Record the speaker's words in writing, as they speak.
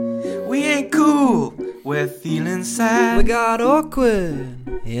we're feeling sad. We got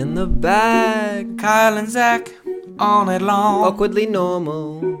awkward in the bag. Kyle and Zach all night long. Awkwardly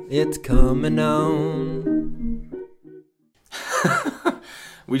normal, it's coming on.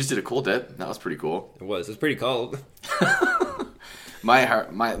 We just did a cold dip. That was pretty cool. It was pretty cold. The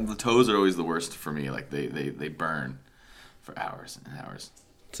toes are always the worst for me. Like they burn for hours and hours.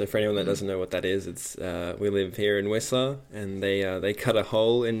 So for anyone that doesn't know what that is, it's we live here in Whistler, and they cut a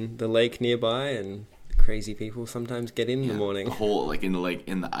hole in the lake nearby, and crazy people sometimes get in the morning. A hole like in the lake,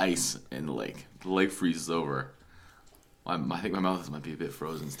 in the ice in the lake. The lake freezes over. I think my mouth might be a bit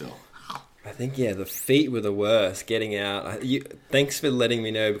frozen still. I think, the feet were the worst getting out. Thanks for letting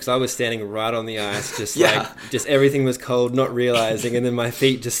me know, because I was standing right on the ice, just everything was cold, not realizing, and then my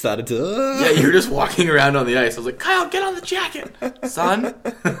feet just started to... Yeah, you were just walking around on the ice. I was like, Kyle, get on the jacket, son.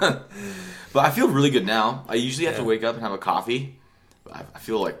 But I feel really good now. I usually have to wake up and have a coffee. But I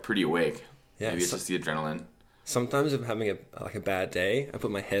feel like pretty awake. Yeah, maybe it's just the adrenaline. Sometimes if I'm having a bad day, I put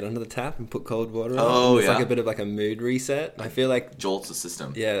my head under the tap and put cold water on. Oh, it's like a bit of like a mood reset. I feel like jolts the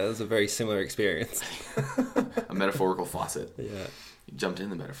system. Yeah, that was a very similar experience. A metaphorical faucet. Yeah. You jumped in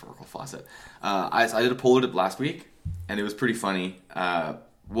the metaphorical faucet. I did a polar dip last week, and it was pretty funny. I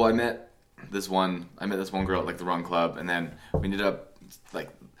met this one girl at like the wrong club, and then we ended up like,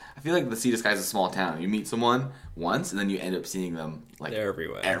 I feel like the Sea to Sky is a small town. You meet someone once, and then you end up seeing them like they're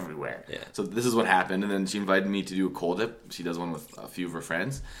everywhere. Yeah. So this is what happened, and then she invited me to do a cold dip. She does one with a few of her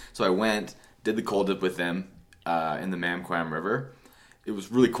friends. So I went, did the cold dip with them in the Mamquam River. It was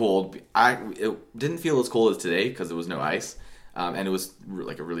really cold. It didn't feel as cold as today because there was no ice, and it was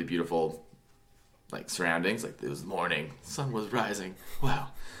like a really beautiful like surroundings. Like it was morning, sun was rising. Wow,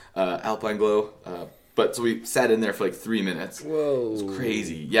 alpine glow. But so we sat in there for like 3 minutes. Whoa. It was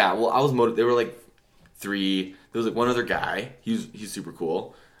crazy. Yeah, well, I was motivated. They were like three. There was like one other guy. He's super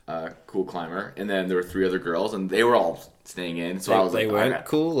cool. Cool climber. And then there were 3 other girls, and they were all staying in. So I was like, they weren't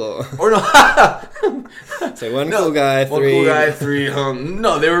cool, or no. So one cool guy, 3. One cool guy, 3.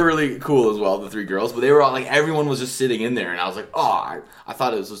 No, they were really cool as well, the 3 girls. But they were all like, everyone was just sitting in there. And I was like, I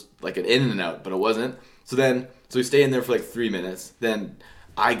thought it was just like an in and out, but it wasn't. So we stayed in there for like 3 minutes. Then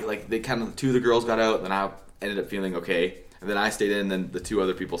 2 of the girls got out, and then I ended up feeling okay. And then I stayed in, and then the 2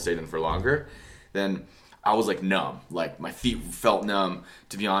 other people stayed in for longer. Then I was like numb. Like my feet felt numb.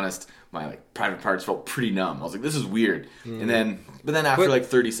 To be honest, my like private parts felt pretty numb. I was like, this is weird. And then after like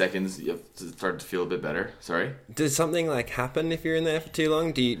 30 seconds, you start to feel a bit better. Sorry. Does something like happen if you're in there for too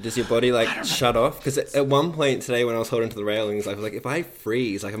long? Does your body like shut off? Because at one point today, when I was holding to the railings, I was like, if I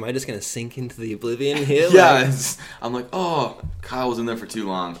freeze, like, am I just going to sink into the oblivion here? Yeah. I'm like, Kyle was in there for too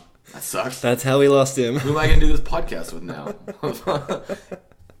long. That sucks. That's how we lost him. Who am I going to do this podcast with now?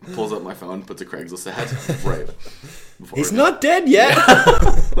 Pulls up my phone, puts a Craigslist ad right before he's not dead yet.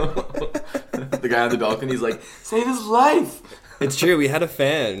 The guy on the balcony, he's like, save his life. It's true. We had a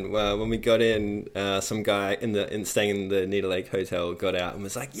fan when we got in. Some guy staying in the Needle Lake Hotel got out and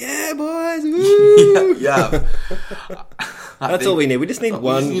was like, "Yeah, boys, woo!" yeah. That's all we need. We just need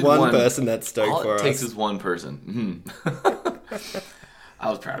one person that's stoked for us. All it takes is one person. I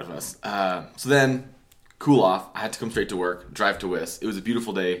was proud of us. So then, cool off. I had to come straight to work, drive to Wiss. It was a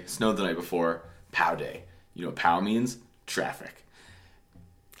beautiful day. Snowed the night before. POW day. You know what POW means? Traffic.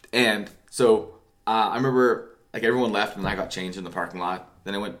 And so I remember like everyone left and I got changed in the parking lot.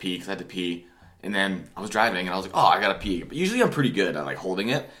 Then I went pee because I had to pee. And then I was driving and I was like, I gotta pee. But usually I'm pretty good at like holding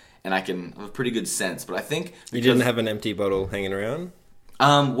it and I have a pretty good sense. But I think you didn't have an empty bottle hanging around?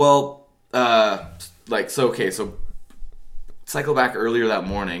 So cycle back earlier that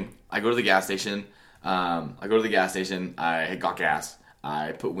morning. I go to the gas station. I got gas.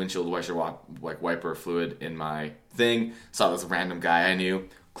 I put windshield wiper fluid in my thing. Saw this random guy I knew.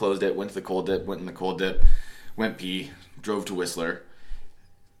 Closed it. Went to the cold dip. Went in the cold dip. Went pee. Drove to Whistler.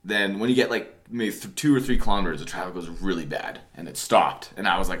 Then when you get like maybe 2 or 3 kilometers, the traffic was really bad. And it stopped. And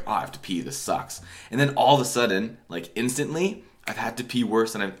I was like, I have to pee. This sucks. And then all of a sudden, like instantly, I've had to pee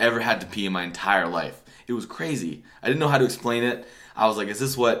worse than I've ever had to pee in my entire life. It was crazy. I didn't know how to explain it. I was like, is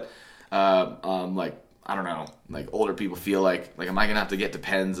this what... I don't know, like older people feel like am I gonna have to get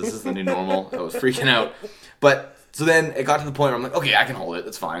Depends? Is this the new normal? I was freaking out. But so then it got to the point where I'm like, okay, I can hold it,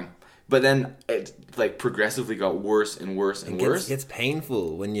 it's fine. But then it like progressively got worse and worse and worse. It gets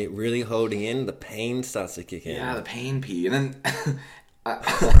painful when you're really holding in. The pain starts to kick in. Yeah, the pain pee, and then so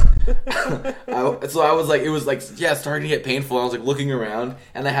I was like, it was like, starting to get painful. I was like looking around,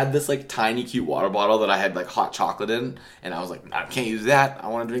 and I had this like tiny cute water bottle that I had like hot chocolate in, and I was like, I can't use that. I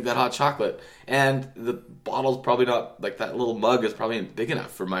want to drink that hot chocolate, and the bottle's probably not like that little mug is probably big enough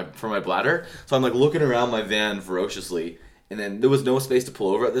for my bladder. So I'm like looking around my van ferociously, and then there was no space to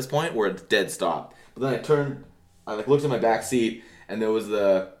pull over at this point where it's dead stop. But then I looked at my back seat, and there was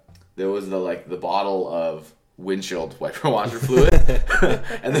the bottle of windshield wiper washer fluid,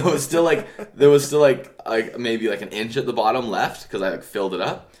 and there was still like maybe like an inch at the bottom left because I filled it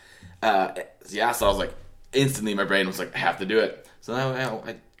up. So I was like, instantly my brain was like, I have to do it. So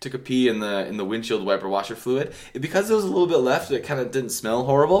I took a pee in the windshield wiper washer fluid. Because there was a little bit left, it kind of didn't smell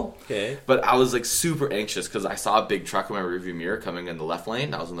horrible. Okay. But I was like super anxious because I saw a big truck in my rearview mirror coming in the left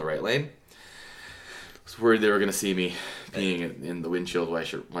lane. I was in the right lane. I was worried they were going to see me peeing in the windshield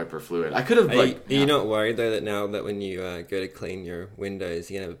wiper fluid. I could have Are you not worried though that now that when you go to clean your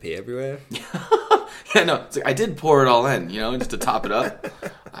windows, you're gonna have a pee everywhere? Yeah, no. It's like I did pour it all in, just to top it up.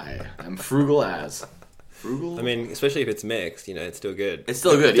 I'm frugal as. Frugal? I mean, especially if it's mixed, it's still good. It's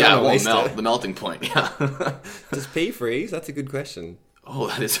still good, yeah. It won't melt. The melting point, yeah. Does pee freeze? That's a good question. Oh,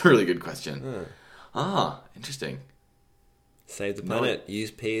 that is a really good question. Interesting. Save the planet.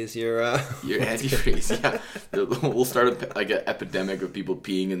 Use pee as your antifreeze. Yeah, we'll start an epidemic of people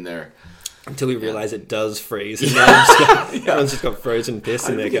peeing in there until we realize it does freeze. And everyone's just got frozen piss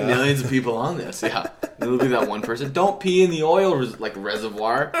in their car. Millions of people on this. Yeah, there'll be that one person. Don't pee in the oil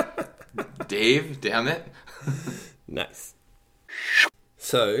reservoir, Dave. Damn it. Nice.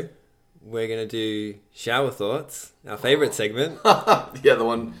 So we're gonna do shower thoughts, our favorite segment. Yeah, the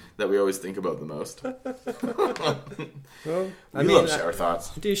one that we always think about the most. Well, I love shower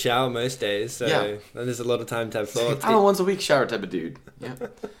thoughts. I do shower most days, so there's a lot of time to have thoughts. I'm a once a week shower type of dude. Yeah.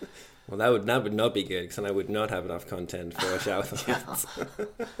 Well, that would not be good because then I would not have enough content for a shower thoughts.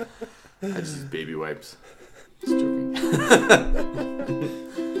 I just use baby wipes. Just joking.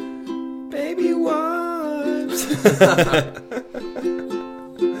 Baby wipes.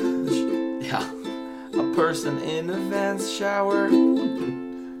 Yeah. A person in a Vans shower.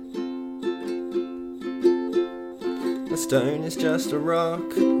 A stone is just a rock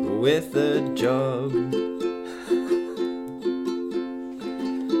with a job.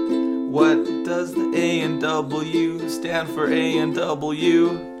 What does the A&W stand for? A&W?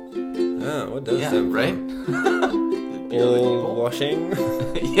 Oh, what does that right? All washing?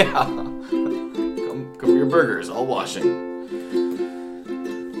 Yeah. Come for your burgers, all washing.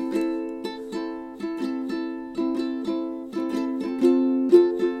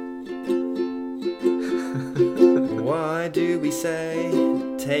 Why do we say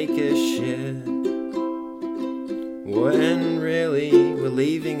take a shit when really we're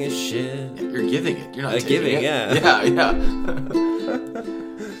leaving a shit? You're giving it. You're not taking giving it. Yeah. Yeah.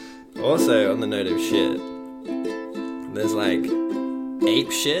 Also, on the note of shit, there's like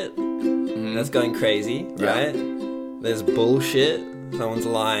ape shit that's going crazy, right? There's bullshit. Someone's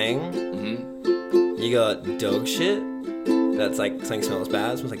lying. Mm-hmm. You got dog shit. That's like something smells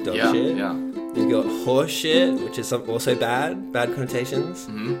bad. Smells like dog shit. Yeah. You got horse shit, which is also bad connotations.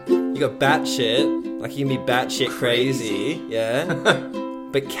 Mm-hmm. You got bat shit, like you can be bat shit crazy, yeah.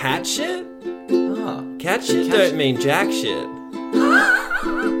 But cat shit? Cat shit don't mean jack shit.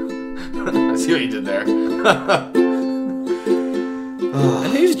 I see what you did there.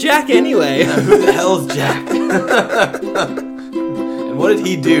 And who's Jack anyway? Who the hell's Jack? And what did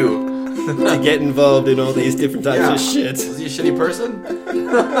he do? To get involved in all these different types of shit. Was he a shitty person?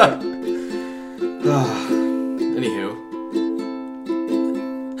 Anywho.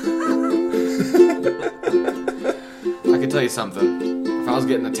 I can tell you something. If I was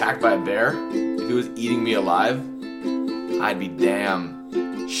getting attacked by a bear, if he was eating me alive, I'd be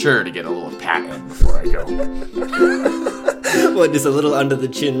damn sure to get a little pat in before I go. What, just a little under the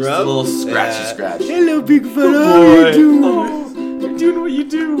chin rub? Just a little scratchy scratch. Hello, big fella. How you doing? Oh, you're doing what you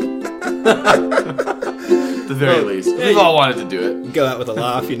do. At the very least. We've all wanted to do it. Go out with a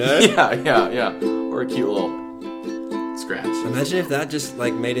laugh, Yeah. Or a cute little scratch. Imagine if that just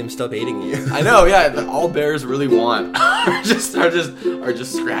made him stop eating you. I know, yeah. All bears really want are just scratches.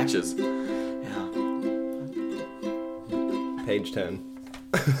 Yeah. Page 10.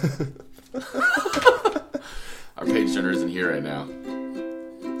 Our page turner isn't here right now.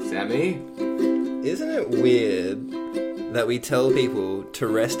 Sammy? Isn't it weird that we tell people to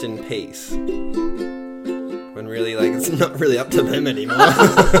rest in peace when really, it's not really up to them anymore?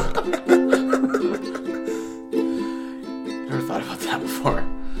 Never thought about that before.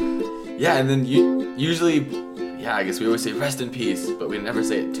 Yeah, and then I guess we always say rest in peace, but we never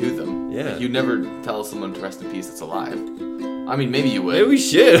say it to them. Yeah. You never tell someone to rest in peace that's alive. I mean, maybe you would. Maybe we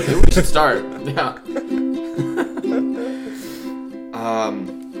should. Maybe we should start. Yeah.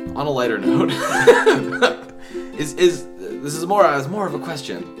 On a lighter note, this is more of a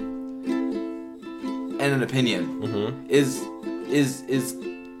question and an opinion. Mm-hmm. Is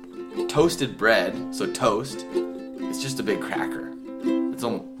toasted bread, so toast, it's just a big cracker. It's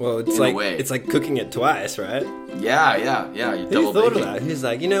almost, Well, it's in a like way. it's like cooking it twice, right? Yeah. You Who double thought bake of that? Who's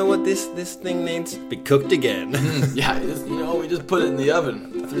like, you know what, this thing needs to be cooked again. Yeah, we just put it in the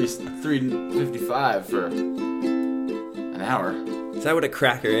oven, 355 for an hour. Is that what a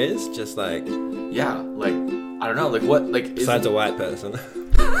cracker is? Just like Yeah, like I don't know, like what, like besides a white person.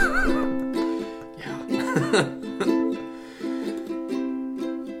 Yeah.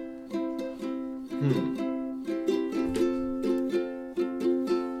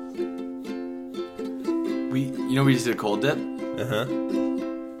 We just did a cold dip. Uh-huh.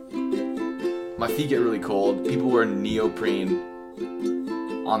 My feet get really cold. People wear neoprene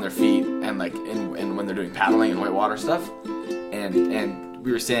on their feet and like and when they're doing paddling and whitewater stuff. And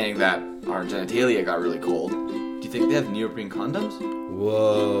we were saying that our genitalia got really cold. Do you think they have neoprene condoms?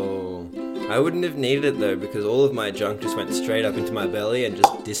 Whoa. I wouldn't have needed it though, because all of my junk just went straight up into my belly and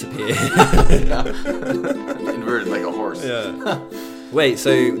just disappeared. Inverted like a horse. Yeah. Wait,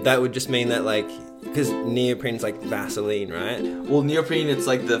 so that would just mean that like, because neoprene's like Vaseline, right? Well, neoprene, it's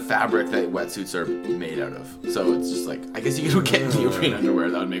like the fabric that wetsuits are made out of. So it's just like, I guess you could get neoprene underwear.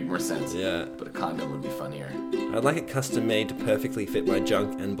 That would make more sense. Yeah. But a condom would be funnier. I'd like it custom made to perfectly fit my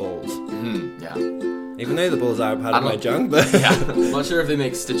junk and balls. Yeah. Even though the balls are part of my junk, but... Yeah. I'm not sure if they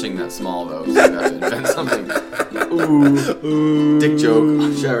make stitching that small, though. So you have to invent something. Ooh. Dick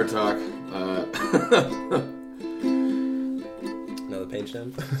joke. Shower talk. Another page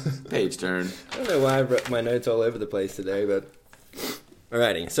down. Page turn. I don't know why I wrote my notes all over the place today, but...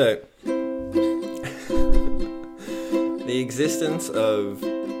 Alrighty, so... The existence of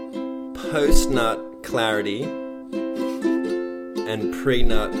post-nut clarity and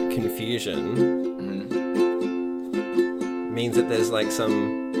pre-nut confusion means that there's like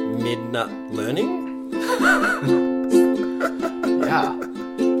some mid-nut learning? Yeah.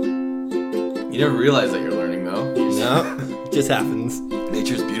 You never realize that you're learning, though. No, it just happens.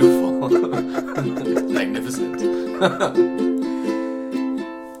 Nature's beautiful. Magnificent.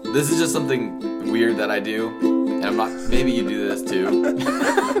 This is just something weird that I do. And I'm not... Maybe you do this, too.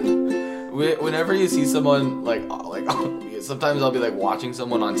 Whenever you see someone, like sometimes I'll be, like, watching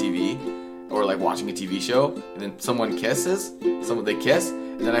someone on TV. Or, like, watching a TV show. And then someone kisses. They kiss.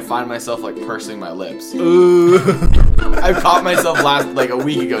 And then I find myself, like, pursing my lips. Ooh. I caught myself a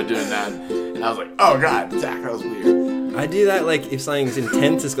week ago doing that. And I was like, oh, God, Zach, that was weird. I do that, like, if something's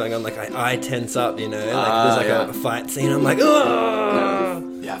intense is going on, like, I tense up, you know? Like, there's, like, a fight scene, I'm like, oh!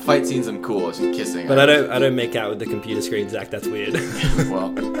 Yeah, fight scenes I'm cool. It's just kissing. But I don't make out with the computer screen, Zach. That's weird.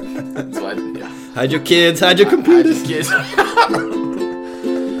 Well, so yeah. Hide your kids. Hide your computers. Hide your kids.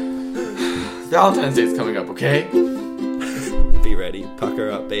 Valentine's Day's coming up, okay? Be ready. Pucker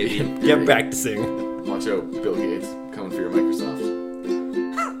up, baby. Get practicing. Watch out, Bill Gates. Coming for your Microsoft.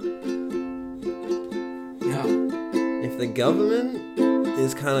 Yeah. If the government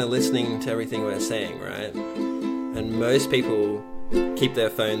is kind of listening to everything we're saying, right? And most people keep their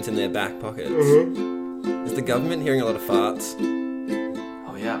phones in their back pockets. Is the government hearing a lot of farts?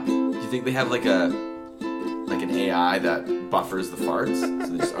 Oh yeah. Do you think they have like an AI that buffers the farts so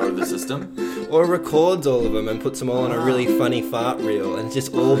they just out of the system? Or records all of them and puts them all on a really funny fart reel, and it's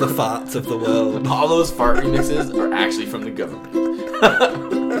just all the farts of the world. All those fart remixes are actually from the government.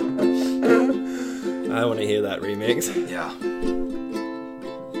 I want to hear that remix. Yeah.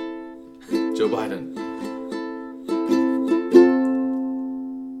 Joe Biden.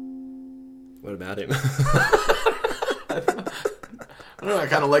 What about him? I don't know, I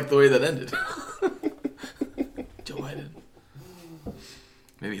kind of like the way that ended. Joe Biden.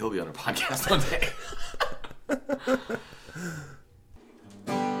 Maybe he'll be on our podcast one day.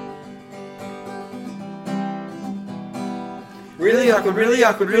 Really awkward, really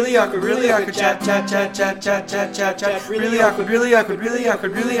awkward, really awkward, really awkward, chat, chat, chat, chat, chat, chat, chat, chat, really awkward, really awkward, really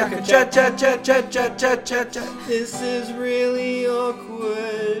awkward, really awkward, chat, chat, chat, chat, chat, chat, chat, chat. This is really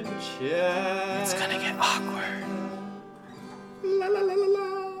awkward chat. It's gonna get awkward. La la la la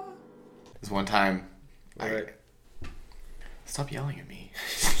la. This one time, stop yelling at me.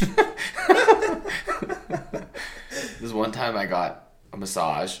 This one time I got a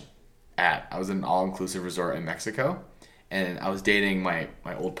massage I was in an all-inclusive resort in Mexico, and I was dating my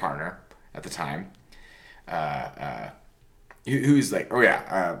old partner at the time. Who's like,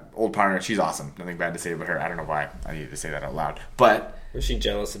 old partner, she's awesome. Nothing bad to say about her. I don't know why I needed to say that out loud. But was she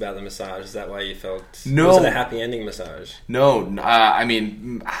jealous about the massage? Is that why you felt... No. Was it a happy ending massage? No. I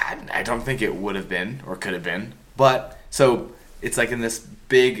mean, I don't think it would have been or could have been. But, so, it's like in this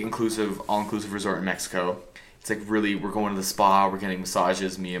big all-inclusive resort in Mexico. It's like really, we're going to the spa, we're getting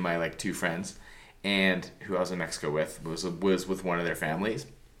massages, me and my like two friends. And who I was in Mexico with was with one of their families.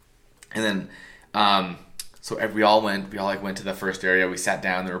 And then So we all went to the first area. We sat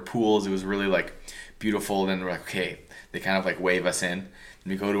down. There were pools. It was really like beautiful. Then we're like, okay. They kind of like wave us in. And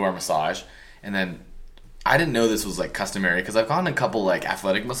we go to our massage. And then I didn't know this was like customary because I've gone a couple like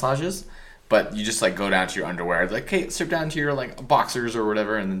athletic massages, but you just like go down to your underwear. Like, okay, strip down to your like boxers or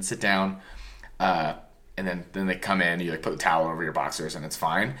whatever, and then sit down. And then they come in. You like put the towel over your boxers, and it's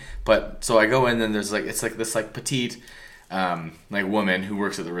fine. But so I go in, and there's like it's like this like petite like woman who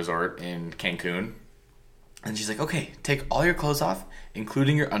works at the resort in Cancun. And she's like, okay, take all your clothes off,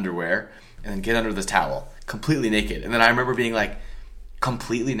 including your underwear, and then get under this towel, completely naked. And then I remember being like,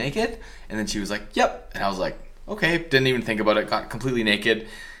 completely naked? And then she was like, yep. And I was like, okay, didn't even think about it, got completely naked,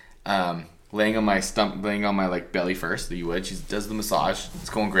 laying on my like belly first, that you would. She does the massage.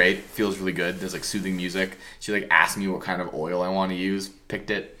 It's going great. Feels really good. There's like soothing music. She like asked me what kind of oil I want to use. Picked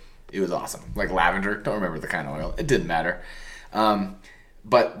it. It was awesome. Like lavender. Don't remember the kind of oil. It didn't matter.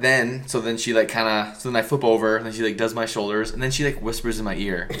 But then, so then she like kind of, so then I flip over, and then she like does my shoulders, and then she like whispers in my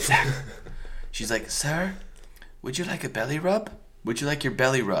ear. She's like, sir, would you like a belly rub? Would you like your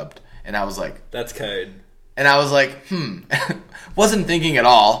belly rubbed? And I was like, that's code. And I was like, wasn't thinking at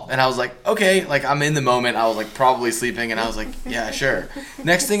all. And I was like, okay, like I'm in the moment. I was like probably sleeping, and I was like, yeah, sure.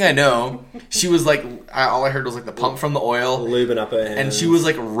 Next thing I know, she was like, all I heard was like the pump from the oil, lubing up her hands, and she was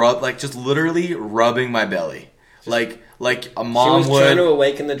like just literally rubbing my belly, like a mom would. She was trying to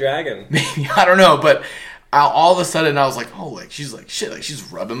awaken the dragon. Maybe, I don't know, but all of a sudden I was like, oh, like she's like shit, like she's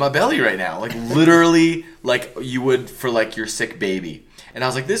rubbing my belly right now, like literally, like you would for like your sick baby. And I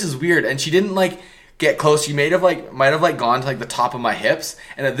was like, this is weird. And she didn't like get close. She might have like gone to like the top of my hips.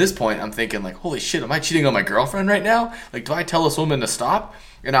 And at this point, I'm thinking like, holy shit, am I cheating on my girlfriend right now? Like, do I tell this woman to stop?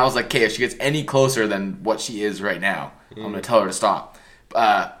 And I was like, okay, if she gets any closer than what she is right now, I'm gonna tell her to stop.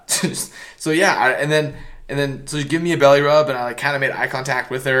 So yeah, and then so she gave me a belly rub, and I like kind of made eye contact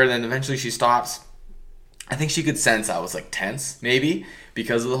with her, and then eventually she stops. I think she could sense I was like tense, maybe,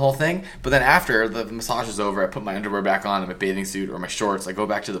 because of the whole thing. But then after the massage is over, I put my underwear back on and my bathing suit or my shorts. I go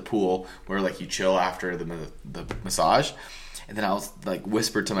back to the pool where like you chill after the massage. And then I was like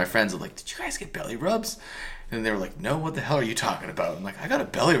whispered to my friends, like, did you guys get belly rubs? And they were like, no, what the hell are you talking about? I'm like, I got a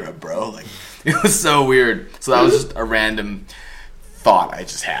belly rub, bro. Like, it was so weird. So that was just a random thought I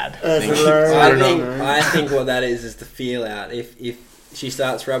just had. I don't know. I think what that is the feel out. If she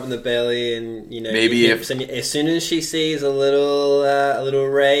starts rubbing the belly, and you know, maybe as soon as she sees a little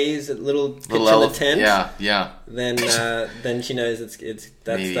raise, a little pitch in the tent, yeah, then she knows that's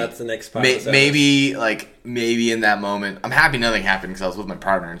the next part. Maybe in that moment, I'm happy nothing happened because I was with my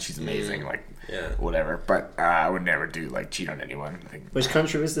partner and she's amazing. Whatever. But I would never cheat on anyone. I think. Which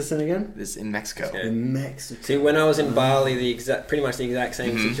country was this in again? This in Mexico. Okay. In Mexico. See, when I was in Bali, pretty much the exact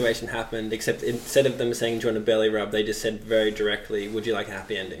same situation happened, except instead of them saying, "Do you want a belly rub?" they just said very directly, "Would you like a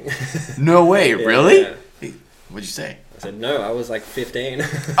happy ending?" No way, really? Yeah. What'd you say? I said no. I was like 15.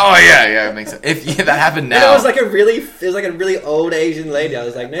 Oh yeah, it makes sense. If that happened now, and it was like a really old Asian lady. I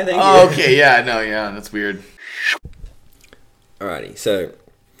was like, no, thank you. Oh, okay, yeah, that's weird. Alrighty, so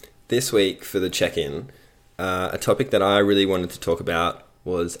this week for the check-in, a topic that I really wanted to talk about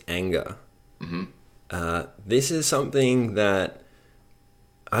was anger. Mm-hmm. This is something that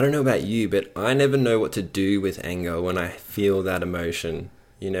I don't know about you, but I never know what to do with anger when I feel that emotion.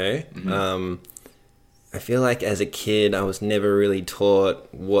 You know, mm-hmm. I feel like as a kid I was never really taught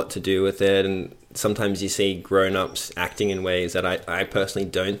what to do with it, and sometimes you see grown-ups acting in ways that I personally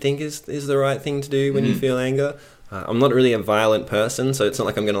don't think is the right thing to do when you feel anger. I'm not really a violent person, so it's not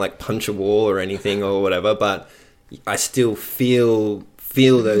like I'm going to like punch a wall or anything or whatever, but I still feel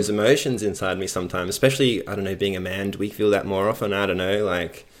those emotions inside me sometimes, especially, I don't know, being a man. Do we feel that more often? I don't know,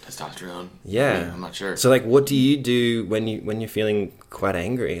 like... Testosterone. Yeah. I'm not sure. So like, what do you do when you're feeling quite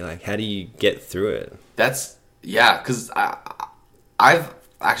angry? Like, how do you get through it? Because I've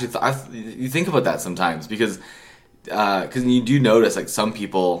actually you think about that sometimes because you do notice like some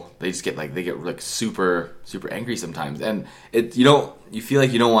people they get like super angry sometimes, and you feel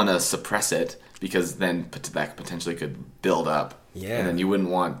like you don't want to suppress it because then that potentially could build up. Yeah. And then you wouldn't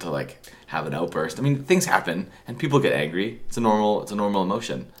want to like have an outburst. I mean, things happen and people get angry. It's a normal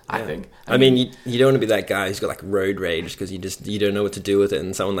emotion, yeah. I think. I mean, you don't want to be that guy who's got like road rage because you don't know what to do with it,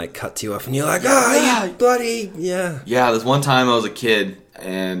 and someone like cuts you off and you're like, you bloody, yeah. Yeah, there's one time I was a kid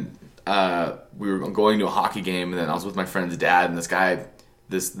and we were going to a hockey game, and then I was with my friend's dad, and this guy,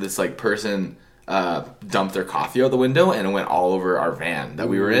 this like person dumped their coffee out the window, and it went all over our van that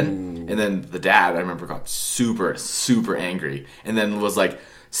we were in. And then the dad, I remember, got super angry, and then was like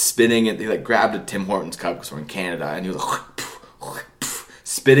spitting it. He like grabbed a Tim Hortons cup because we're in Canada, and he was like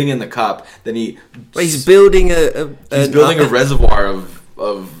spitting in the cup. Then he's building a reservoir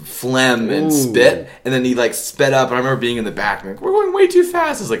phlegm and spit, and then he like sped up. And I remember being in the back, and like, we're going way too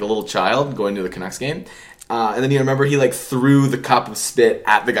fast as like a little child going to the Canucks game. And then you remember he like threw the cup of spit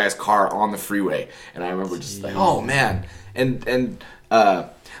at the guy's car on the freeway, and I remember just like, oh man,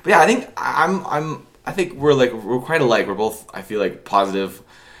 but yeah, I think I think we're quite alike. We're both, I feel like, positive.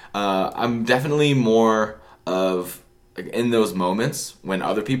 I'm definitely more of like, in those moments when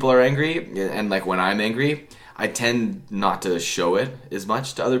other people are angry, and like when I'm angry, I tend not to show it as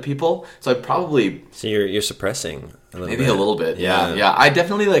much to other people. So I probably So you're suppressing a little maybe bit. a little bit. Yeah. I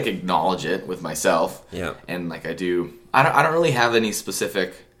definitely like acknowledge it with myself. Yeah. And like I do. I don't really have any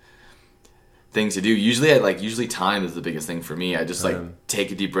specific things to do. Usually time is the biggest thing for me. I just like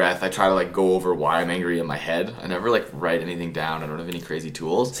take a deep breath. I try to like go over why I'm angry in my head. I never like write anything down. I don't have any crazy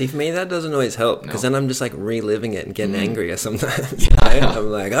tools. See, for me, that doesn't always help because then I'm just like reliving it and getting angrier sometimes. Yeah. I'm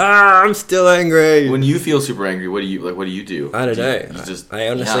like, I'm still angry. When you feel super angry, what do you do? I don't know. You just, I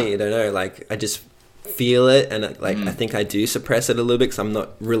honestly don't know. Like, I just feel it, and like I think I do suppress it a little bit because I'm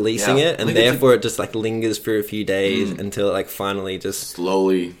not releasing Yeah. it, and therefore it just like lingers for a few days until it like finally just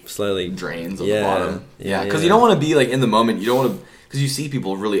slowly drains drains on the bottom. Yeah, because you don't want to be like in the moment. You don't want to, because you see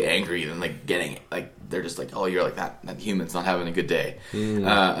people really angry and like getting like they're just like, oh, you're like that human's not having a good day.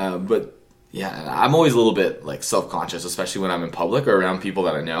 But yeah, I'm always a little bit like self-conscious, especially when I'm in public or around people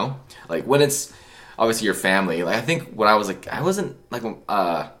that I know. Like when it's obviously your family. Like I think when I was like, I wasn't like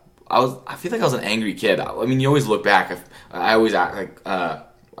I feel like I was an angry kid. I mean, you always look back. I always act like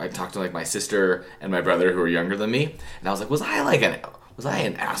I talked to like my sister and my brother who were younger than me, and I was like, was I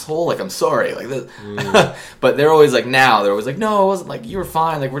an asshole? Like, I'm sorry. Like this. But they're always like, no, it wasn't. Like, you were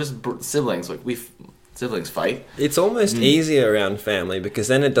fine. Like, we're just siblings. Like, siblings fight. It's almost easier around family because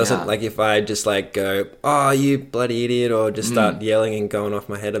then it doesn't like if I just like go, oh, you bloody idiot, or just start yelling and going off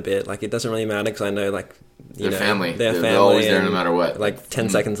my head a bit. Like, it doesn't really matter because I know like. They're family. They're family. They're always there no matter what. Like 10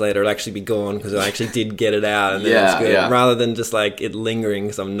 seconds later, it'll actually be gone because I actually did get it out, and then it's good. Yeah. Rather than just like it lingering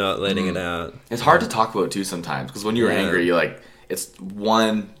because I'm not letting it out. It's hard to talk about too sometimes because when you're angry, you're like, it's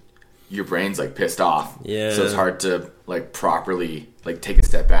your brain's like pissed off. Yeah. So it's hard to like properly like take a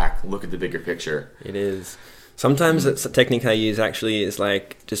step back, look at the bigger picture. It is. Sometimes it's a technique I use actually is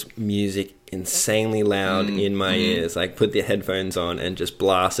like just music insanely loud in my ears. Like put the headphones on and just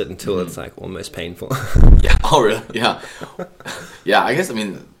blast it until it's like almost painful. Yeah. Oh, really? Yeah. Yeah. I guess, I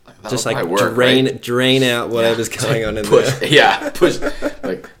mean, just like work, drain out whatever's going on in push. there. Yeah. Push.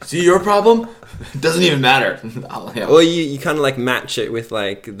 Like, see your problem? It doesn't even matter. Yeah. Or you kind of like match it with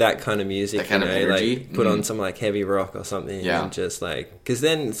like that kind of music. That kind of energy. Like put on some like heavy rock or something. Yeah. And just like, because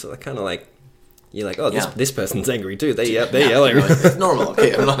then it's kind of like, you're like, oh, Yeah. this person's angry too. They're yelling. Like, it's normal.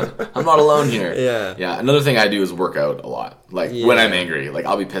 Okay, I'm not alone here. Yeah. Yeah. Another thing I do is work out a lot. Like when I'm angry, like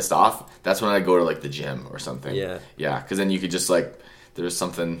I'll be pissed off. That's when I go to like the gym or something. Yeah. Yeah. Because then you could just like, there's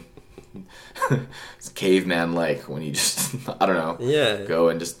something caveman like when you just I don't know. Yeah. Go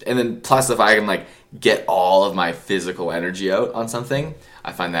and then plus if I can like get all of my physical energy out on something,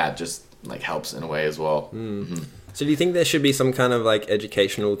 I find that just like helps in a way as well. So do you think there should be some kind of like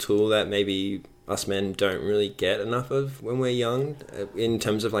educational tool that maybe us men don't really get enough of when we're young in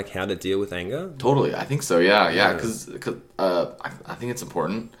terms of like how to deal with anger? Totally, I think so. Yeah, because I think it's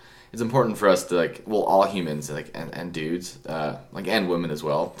important. It's important for us to like, well, all humans like and dudes, like and women as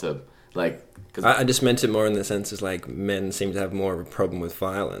well, to like. Cause I just meant it more in the sense as like men seem to have more of a problem with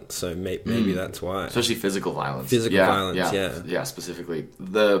violence, so maybe that's why. Especially physical violence. Physical violence, yeah. Specifically,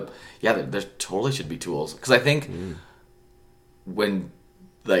 there totally should be tools because I think when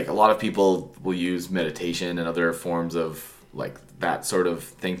like a lot of people will use meditation and other forms of like that sort of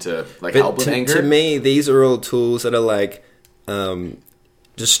thing to like help with anger. To me, these are all tools that are like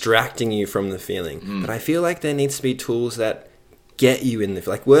distracting you from the feeling. But I feel like there needs to be tools that get you in the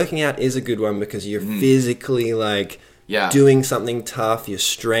like working out is a good one because you're physically like doing something tough, you're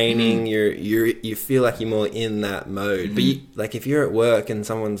straining, you feel like you're more in that mode. But like if you're at work and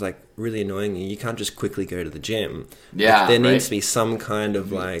someone's like really annoying you can't just quickly go to the gym. Yeah, like, there needs to be some kind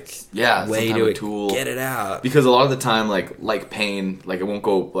of like way to tool. Get it out. Because a lot of the time like pain, like it won't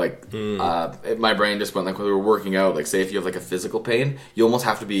go like my brain just went like when we were working out, like say if you have like a physical pain, you almost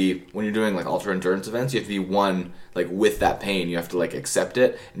have to be when you're doing like ultra endurance events, you have to be one like with that pain, you have to like accept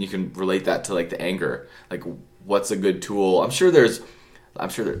it and you can relate that to like the anger. Like what's a good tool? I'm sure there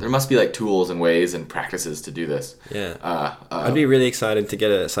must be like tools and ways and practices to do this. Yeah. I'd be really excited to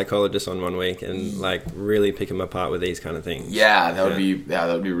get a psychologist on one week and like really pick him apart with these kind of things. Yeah, that would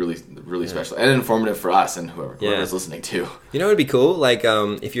be really special and informative for us and whoever's listening too. You know what would be cool? Like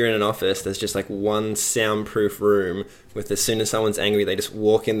if you're in an office, there's just like one soundproof room with as soon as someone's angry, they just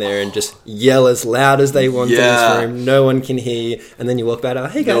walk in there and just yell as loud as they want in this room. No one can hear you. And then you walk back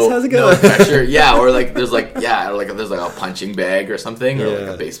out, hey guys, how's it going? No pressure. Yeah, or like there's like there's like a punching bag or something, or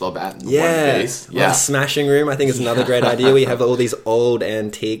like a baseball bat in one base. Yeah. A smashing room, I think, is another great idea. We have all these old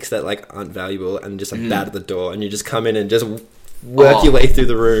antiques that like aren't valuable and just a bat at the door, and you just come in and just work your way through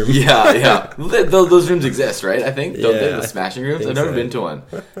the room. Yeah. Those rooms exist, right? I think. Don't they? The smashing rooms? I've never been to one.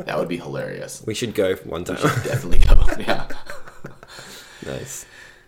 That would be hilarious. We should go one time. We should definitely go. Yeah. Nice.